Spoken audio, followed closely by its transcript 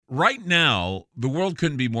right now, the world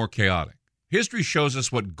couldn't be more chaotic. History shows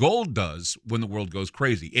us what gold does when the world goes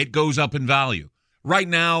crazy. It goes up in value. Right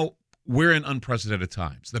now, we're in unprecedented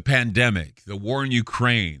times. The pandemic, the war in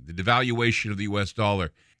Ukraine, the devaluation of the U.S.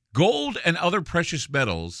 dollar. Gold and other precious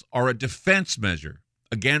metals are a defense measure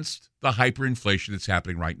against the hyperinflation that's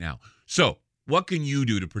happening right now. So, what can you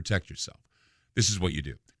do to protect yourself? This is what you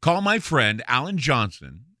do. Call my friend Alan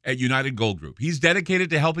Johnson at United Gold Group. He's dedicated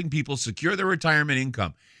to helping people secure their retirement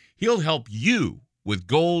income. He'll help you with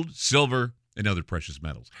gold, silver, and other precious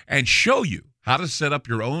metals and show you how to set up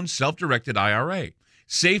your own self-directed IRA.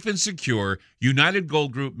 Safe and secure, United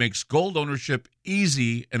Gold Group makes gold ownership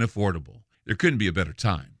easy and affordable. There couldn't be a better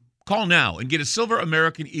time. Call now and get a Silver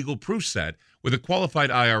American Eagle proof set with a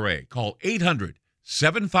qualified IRA. Call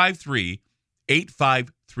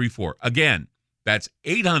 800-753-8534. Again, that's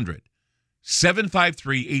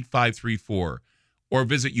 800-753-8534. Or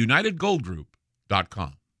visit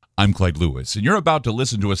UnitedGoldGroup.com. I'm Clyde Lewis, and you're about to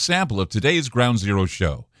listen to a sample of today's Ground Zero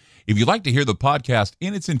show. If you'd like to hear the podcast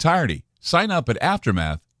in its entirety, sign up at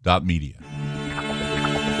Aftermath.media.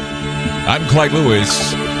 I'm Clyde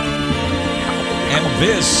Lewis, and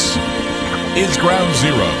this is Ground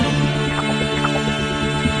Zero.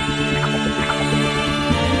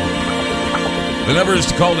 The number is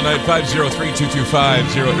to call tonight,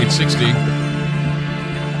 503-225-0860.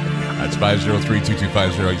 That's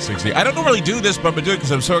 503-225-0860. I don't normally do this, but I'm going to do it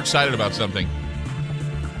because I'm so excited about something.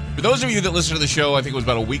 For those of you that listen to the show, I think it was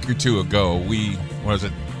about a week or two ago, 3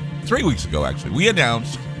 weeks ago, actually, we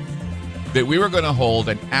announced that we were going to hold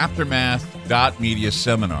an Aftermath.media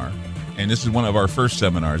seminar. And this is one of our first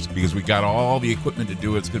seminars because we got all the equipment to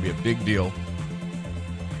do it. It's going to be a big deal.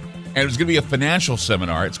 And it was going to be a financial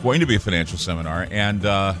seminar. It's going to be a financial seminar. And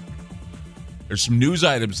there's some news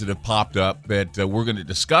items that have popped up that we're going to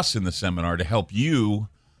discuss in the seminar to help you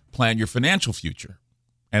plan your financial future.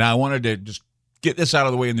 And I wanted to just get this out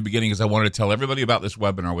of the way in the beginning because I wanted to tell everybody about this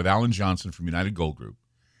webinar with Alan Johnson from United Gold Group.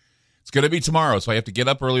 It's going to be tomorrow, so I have to get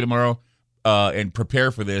up early tomorrow and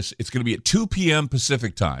prepare for this. It's going to be at 2 p.m.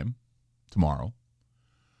 Pacific time tomorrow.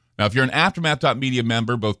 Now, if you're an Aftermath.media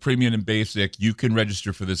member, both premium and basic, you can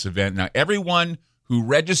register for this event. Now, everyone who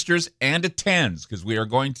registers and attends, because we are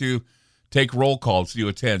going to take roll calls to who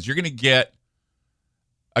attends, you're going to get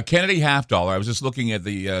a Kennedy half dollar. I was just looking at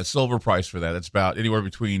the silver price for that. It's about anywhere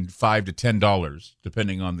between $5 to $10,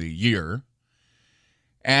 depending on the year.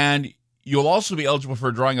 And you'll also be eligible for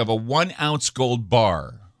a drawing of a 1-ounce gold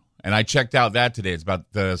bar. And I checked out that today. It's about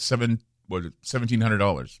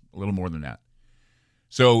 $1,700, a little more than that.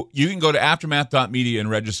 So you can go to Aftermath.media and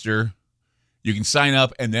register. You can sign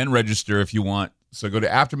up and then register if you want. So go to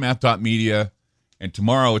Aftermath.media. And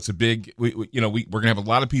tomorrow it's a big, we're going to have a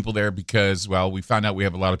lot of people there because, well, we found out we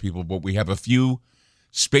have a lot of people, but we have a few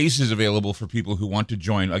spaces available for people who want to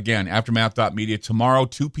join. Again, Aftermath.media tomorrow,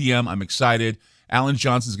 2 p.m. I'm excited. Alan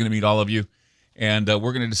Johnson's going to meet all of you, and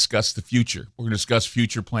we're going to discuss the future. We're going to discuss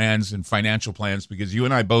future plans and financial plans because you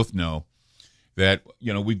and I both know that,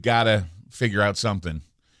 we've got to figure out something.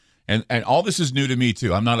 And all this is new to me,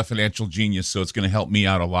 too. I'm not a financial genius, so it's going to help me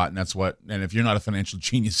out a lot. And and if you're not a financial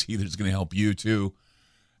genius either, it's going to help you, too.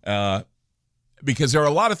 Because there are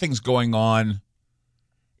a lot of things going on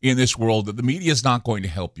in this world that the media is not going to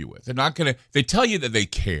help you with. They tell you that they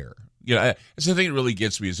care. That's the thing that really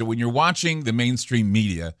gets me is that when you're watching the mainstream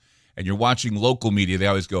media and you're watching local media, they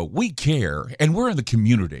always go, we care, and we're in the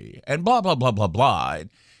community, and blah, blah, blah, blah, blah.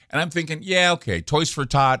 And I'm thinking, yeah, okay, Toys for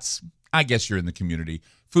Tots, I guess you're in the community.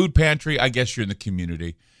 Food Pantry, I guess you're in the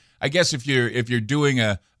community. I guess if you're doing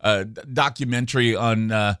a documentary on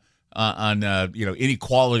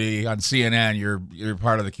inequality on CNN, you're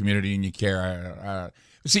part of the community and you care.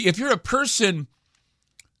 See, if you're a person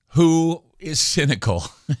who is cynical,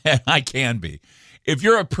 and I can be, if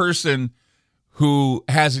you're a person who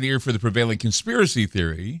has an ear for the prevailing conspiracy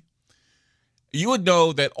theory, you would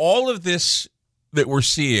know that all of this that we're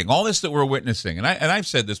seeing, all this that we're witnessing, and I've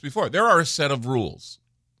said this before, there are a set of rules.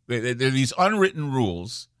 There are these unwritten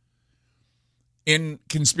rules in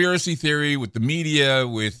conspiracy theory with the media,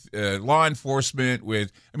 with law enforcement,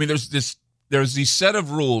 there's these set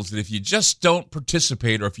of rules that if you just don't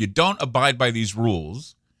participate or if you don't abide by these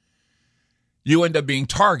rules, you end up being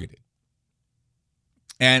targeted.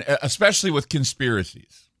 And especially with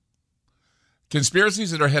conspiracies.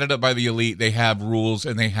 Conspiracies that are headed up by the elite, they have rules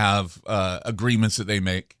and they have agreements that they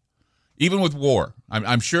make. Even with war,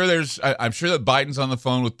 I'm sure I'm sure that Biden's on the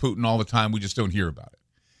phone with Putin all the time. We just don't hear about it.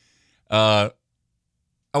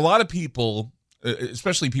 A lot of people,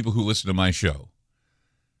 especially people who listen to my show,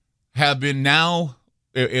 have been now,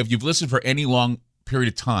 if you've listened for any long period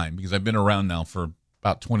of time, because I've been around now for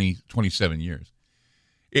about 27 years,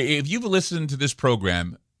 If you've listened to this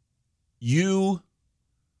program, you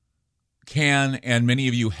can, and many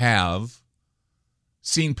of you have,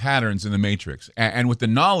 seen patterns in the matrix. And with the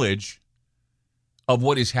knowledge of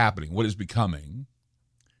what is happening, what is becoming,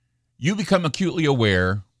 you become acutely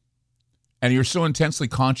aware, and you're so intensely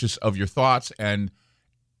conscious of your thoughts and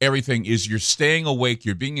everything is you're staying awake,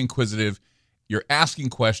 you're being inquisitive, you're asking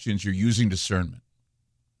questions, you're using discernment.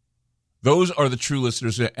 Those are the true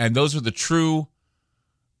listeners, and those are the true,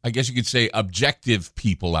 I guess you could say, objective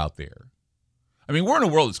people out there. I mean, we're in a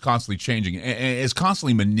world that's constantly changing and is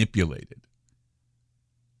constantly manipulated.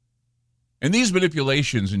 And these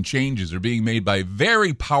manipulations and changes are being made by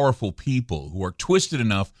very powerful people who are twisted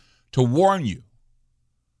enough to warn you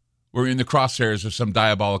we're in the crosshairs of some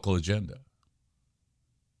diabolical agenda.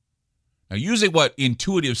 Now, using what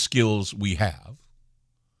intuitive skills we have,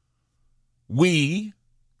 we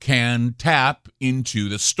can tap into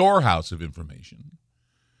the storehouse of information.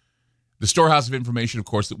 The storehouse of information, of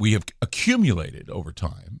course, that we have accumulated over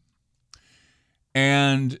time.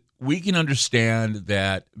 And we can understand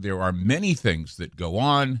that there are many things that go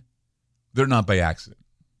on. They're not by accident.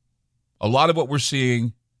 A lot of what we're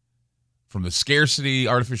seeing, from the scarcity,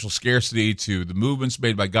 artificial scarcity, to the movements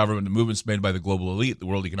made by government, the movements made by the global elite, the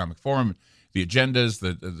World Economic Forum, the agendas,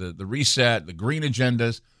 the reset, the green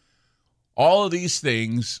agendas, all of these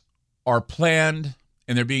things are planned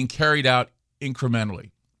and they're being carried out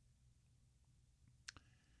incrementally.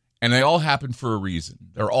 And they all happen for a reason.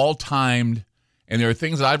 They're all timed, and there are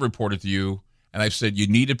things that I've reported to you, and I've said you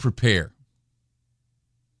need to prepare.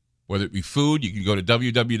 Whether it be food, you can go to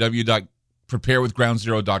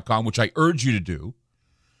www.preparewithgroundzero.com, which I urge you to do.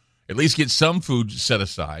 At least get some food set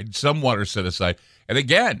aside, some water set aside. And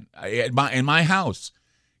again, in my house,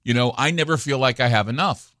 I never feel like I have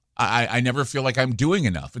enough. I never feel like I'm doing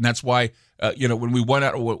enough, and that's why when we run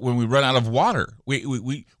out of water,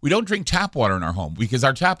 we don't drink tap water in our home because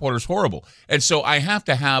our tap water is horrible, and so I have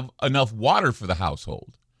to have enough water for the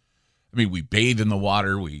household. I mean, we bathe in the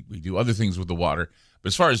water, we do other things with the water, but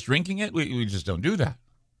as far as drinking it, we just don't do that.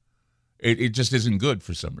 It just isn't good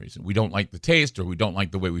for some reason. We don't like the taste, or we don't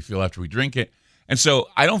like the way we feel after we drink it, and so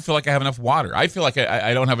I don't feel like I have enough water. I feel like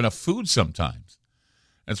I don't have enough food sometimes.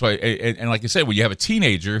 That's why, and like I said, when you have a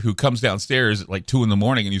teenager who comes downstairs at like 2 a.m.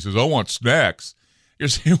 and he says, "I want snacks," you're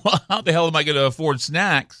saying, "Well, how the hell am I going to afford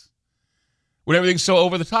snacks when everything's so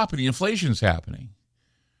over the top and the inflation's happening?"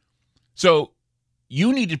 So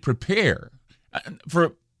you need to prepare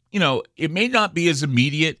for. It may not be as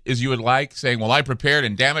immediate as you would like, saying, "Well, I prepared,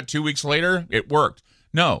 and damn it, 2 weeks later it worked."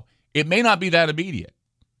 No, it may not be that immediate,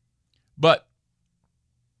 but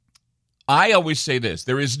I always say this: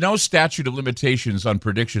 there is no statute of limitations on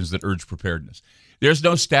predictions that urge preparedness. There's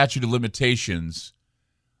no statute of limitations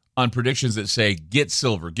on predictions that say, get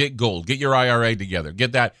silver, get gold, get your IRA together,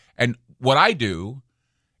 get that. And what I do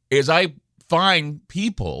is I find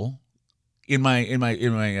people in my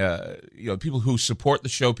people who support the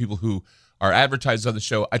show, people who are advertisers on the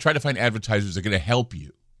show. I try to find advertisers that are going to help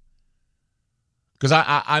you. Because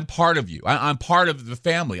I'm part of you. I'm part of the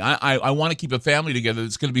family. I want to keep a family together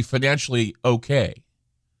that's going to be financially okay.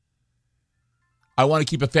 I want to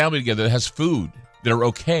keep a family together that has food, that are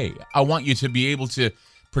okay. I want you to be able to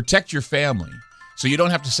protect your family so you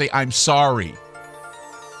don't have to say, "I'm sorry."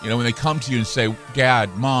 When they come to you and say,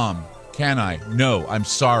 "Dad, Mom, can I?" No, I'm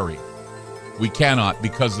sorry. We cannot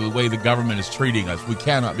because of the way the government is treating us. We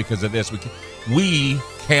cannot because of this. We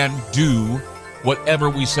can do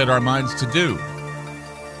whatever we set our minds to do.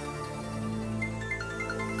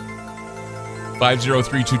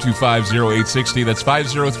 503-225-0860. That's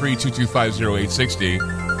 503-225-0860.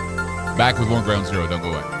 Back with more Ground Zero. Don't go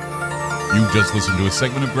away. You just listened to a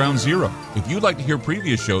segment of Ground Zero. If you'd like to hear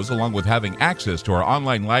previous shows along with having access to our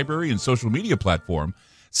online library and social media platform,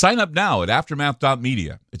 sign up now at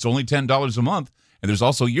aftermath.media. It's only $10 a month, and there's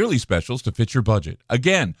also yearly specials to fit your budget.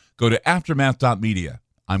 Again, go to aftermath.media.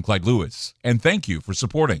 I'm Clyde Lewis, and thank you for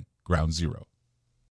supporting Ground Zero.